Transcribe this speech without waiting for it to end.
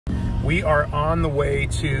We are on the way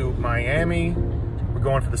to Miami. We're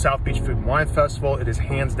going for the South Beach Food and Wine Festival. It is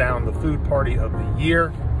hands down the food party of the year.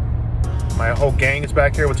 My whole gang is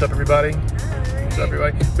back here. What's up, everybody? What's up,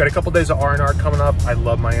 everybody? We've got a couple days of R&R coming up. I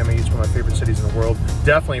love Miami. It's one of my favorite cities in the world.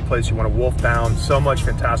 Definitely a place you want to wolf down. So much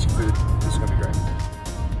fantastic food. This is going to be great.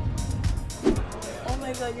 Oh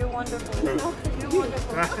my God, you're wonderful. You're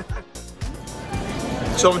wonderful.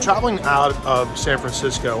 So I'm traveling out of San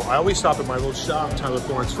Francisco. I always stop at my little shop,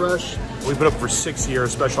 Florence Fresh. We've been open for 6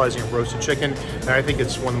 years, specializing in roasted chicken, and I think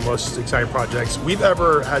it's one of the most exciting projects we've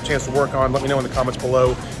ever had a chance to work on. Let me know in the comments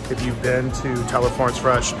below if you've been to Florence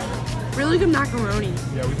Fresh. Really good macaroni.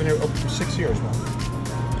 Yeah, we've been here open for 6 years now.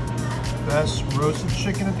 Best roasted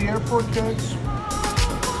chicken at the airport, kids.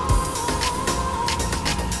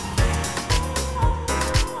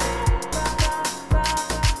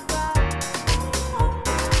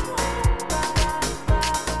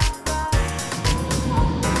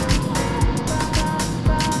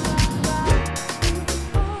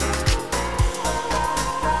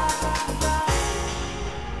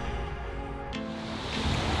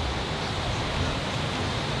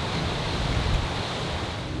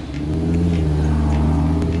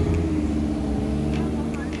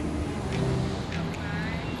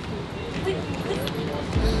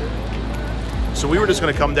 So we were just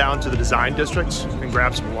gonna come down to the design districts and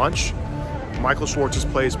grab some lunch. Michael Schwartz's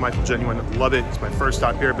place, Michael Genuine, love it. It's my first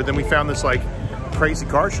stop here. But then we found this like crazy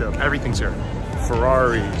car show. Everything's here.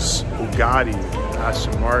 Ferraris, Bugatti,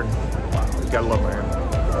 Aston Martin. Wow, you gotta love Miami.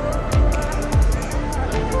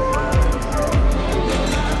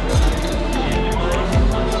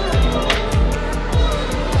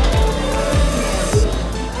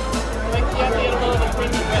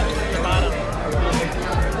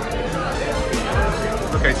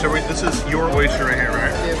 Okay, so this is your oyster right here,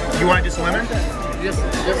 right? Yeah. You want just lemon? Just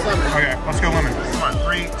lemon. Okay, let's go lemon. Come on,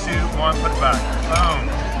 3, 2, 1, put it back. Boom.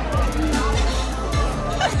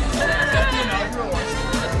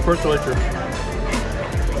 First oyster.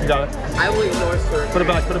 You got it. I will eat an oyster. Put it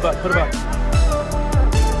back, put it back, put it back.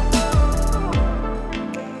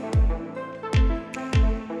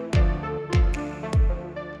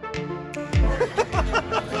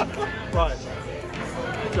 Right.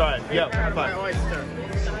 Try it. Yeah, fine. My oyster.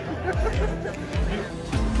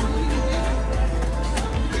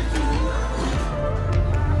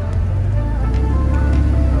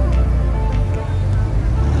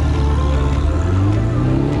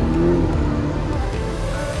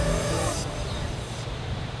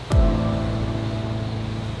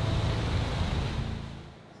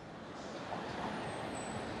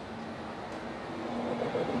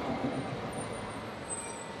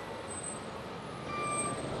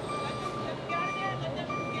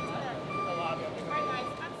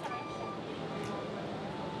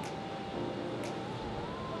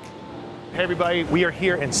 Hey everybody, we are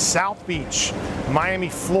here in South Beach, Miami,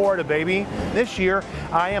 Florida, baby. This year,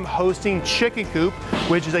 I am hosting Chicken Coop,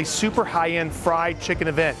 which is a super high-end fried chicken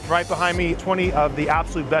event. Right behind me, 20 of the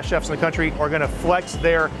absolute best chefs in the country are gonna flex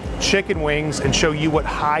their chicken wings and show you what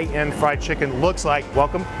high-end fried chicken looks like.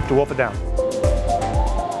 Welcome to Wolf It Down.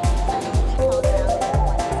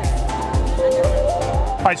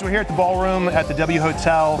 All right, so we're here at the ballroom at the W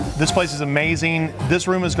Hotel. This place is amazing. This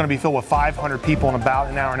room is going to be filled with 500 people in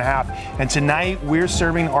about an hour and a half. And tonight we're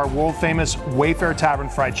serving our world famous Wayfair Tavern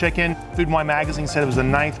fried chicken. Food and Wine magazine said it was the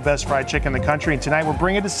 9th best fried chicken in the country. And tonight we're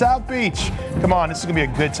bringing it to South Beach. Come on, this is going to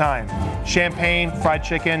be a good time. Champagne, fried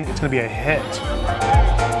chicken, it's going to be a hit.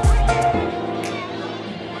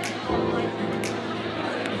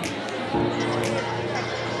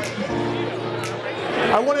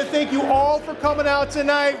 I want to thank you all for coming out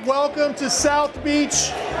tonight. Welcome to South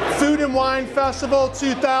Beach Food and Wine Festival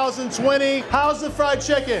 2020. How's the fried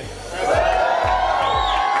chicken?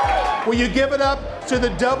 Will you give it up to the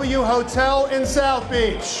W Hotel in South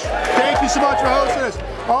Beach? Thank you so much for hosting us.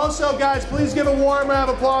 Also, guys, please give a warm round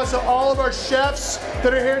of applause to all of our chefs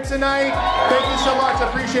that are here tonight. Thank you so much. I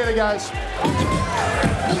appreciate it, guys.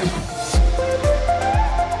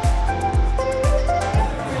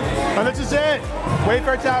 And this is it.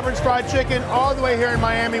 Wayfair Tavern's fried chicken all the way here in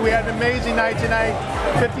Miami. We had an amazing night tonight.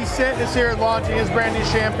 50 Cent is here launching his brand new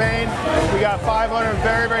champagne. We got 500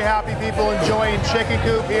 very, very happy people enjoying Chicken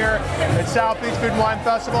Coop here at South Beach Food and Wine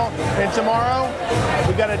Festival. And tomorrow,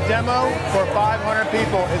 we got a demo for 500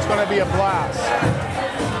 people. It's going to be a blast.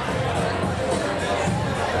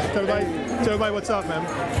 So everybody, what's up, man?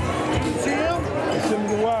 See him? It's him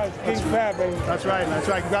the wise, King Fat, baby. That's right, that's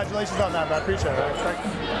right. Congratulations on that, man. I appreciate it.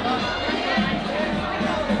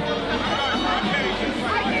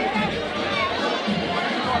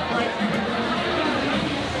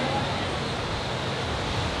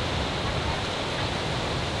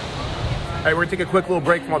 All right, we're gonna take a quick little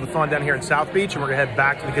break from all the fun down here in South Beach, and we're gonna head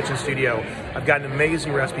back to the kitchen studio. I've got an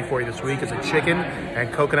amazing recipe for you this week. It's a chicken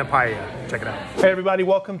and coconut paella. Check it out. Hey everybody,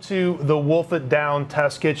 welcome to the Wolf It Down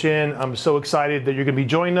Test Kitchen. I'm so excited that you're gonna be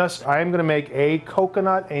joining us. I am gonna make a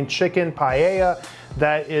coconut and chicken paella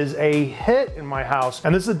that is a hit in my house.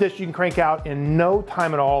 And this is a dish you can crank out in no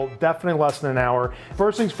time at all, definitely less than an hour.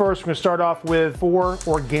 First things first, we're gonna start off with 4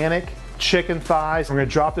 organic chicken thighs. We're gonna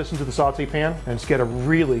drop this into the saute pan and just get a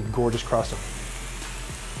really gorgeous crust. All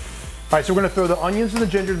right, so we're gonna throw the onions and the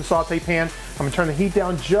ginger in the saute pan. I'm gonna turn the heat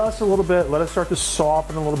down just a little bit, let it start to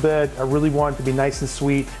soften a little bit. I really want it to be nice and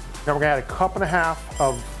sweet. Now we're gonna add a 1.5 cups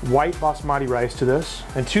of white basmati rice to this.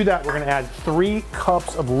 And to that, we're gonna add 3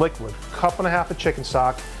 cups of liquid, 1.5 cups of chicken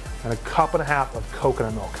stock, and 1.5 cups of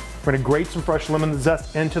coconut milk. We're gonna grate some fresh lemon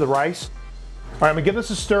zest into the rice. All right, I'm gonna give this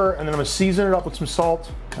a stir, and then I'm gonna season it up with some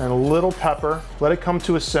salt and a little pepper. Let it come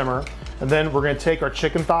to a simmer. And then we're gonna take our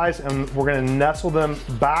chicken thighs and we're gonna nestle them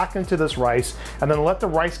back into this rice, and then let the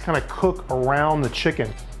rice kind of cook around the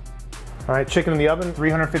chicken. All right, chicken in the oven,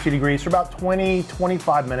 350 degrees for about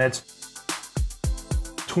 20-25 minutes.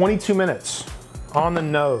 22 minutes on the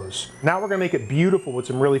nose. Now we're gonna make it beautiful with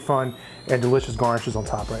some really fun and delicious garnishes on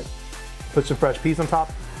top, right? Put some fresh peas on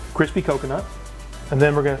top, crispy coconut, and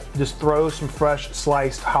then we're gonna just throw some fresh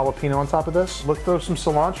sliced jalapeno on top of this. Let's throw some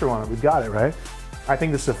cilantro on it, we've got it, right? I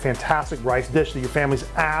think this is a fantastic rice dish that your family's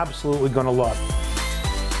absolutely gonna love.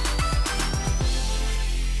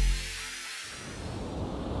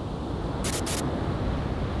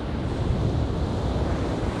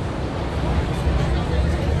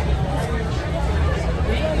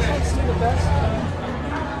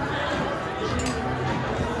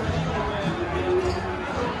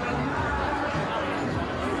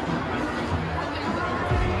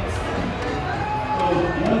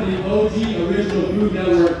 One of the OG original Food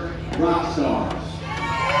Network rock stars.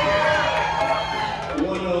 The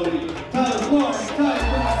one and only Tyler.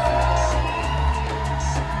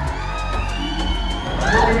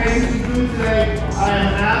 We're making some food today. I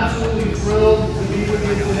am absolutely thrilled to be with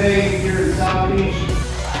you today here in South Beach.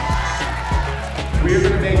 We are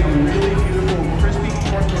going to make a really beautiful crispy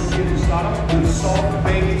corn tortilla salad with salt